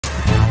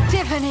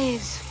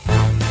Tiffany's.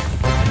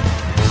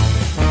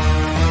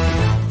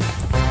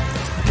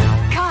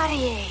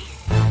 Cartier.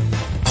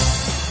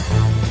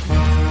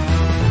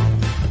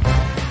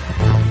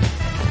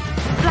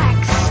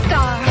 Black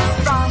Star,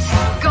 Ross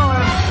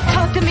Gore.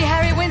 Talk to me,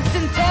 Harry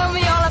Winston. Tell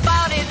me all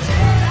about it.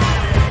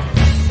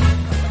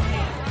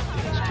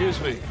 Excuse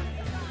me.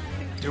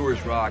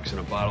 Dewar's rocks and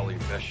a bottle of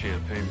your best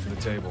champagne for the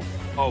table.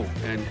 Oh,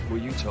 and will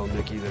you tell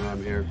Nikki that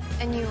I'm here?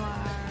 And you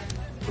are?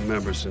 A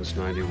member since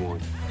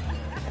 '91.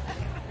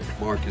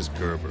 Marcus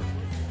Gerber.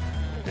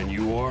 And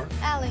you are?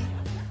 Allie.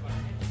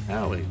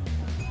 Allie.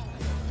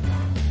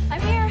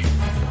 I'm here.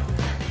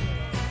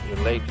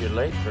 You're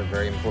late for a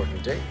very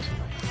important date.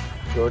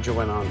 Georgia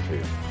went on for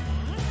you.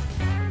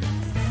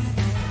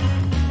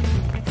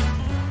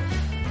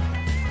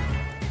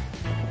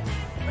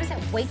 What is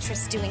that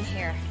waitress doing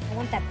here? I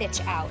want that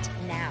bitch out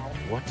now.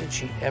 What did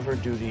she ever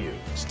do to you?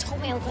 She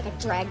told me I look like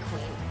a drag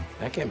queen.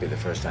 That can't be the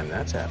first time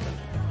that's happened.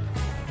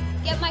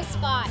 Get my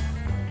spot.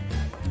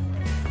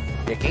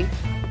 Nikki,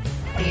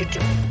 what are you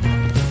doing?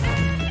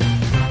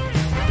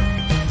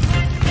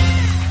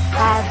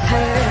 I've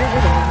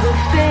heard of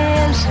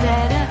affairs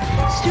that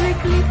are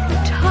strictly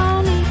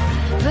platonic,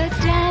 but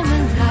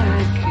diamonds are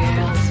a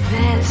girl's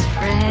best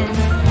friend.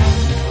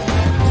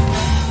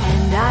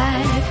 And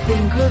I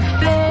think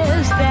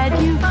affairs that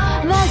you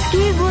must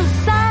keep with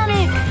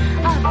Sonic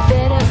are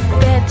better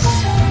bets.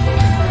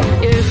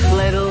 If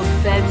little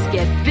bets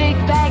get big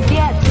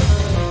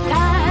baguettes,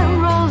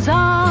 time rolls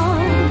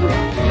on,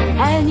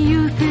 and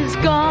youth is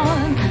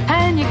gone,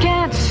 and you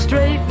can't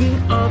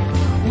straighten up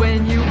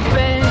when you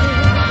bend.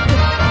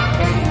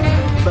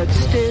 But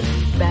stiff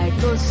back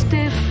or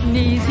stiff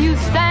knees, you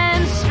stand.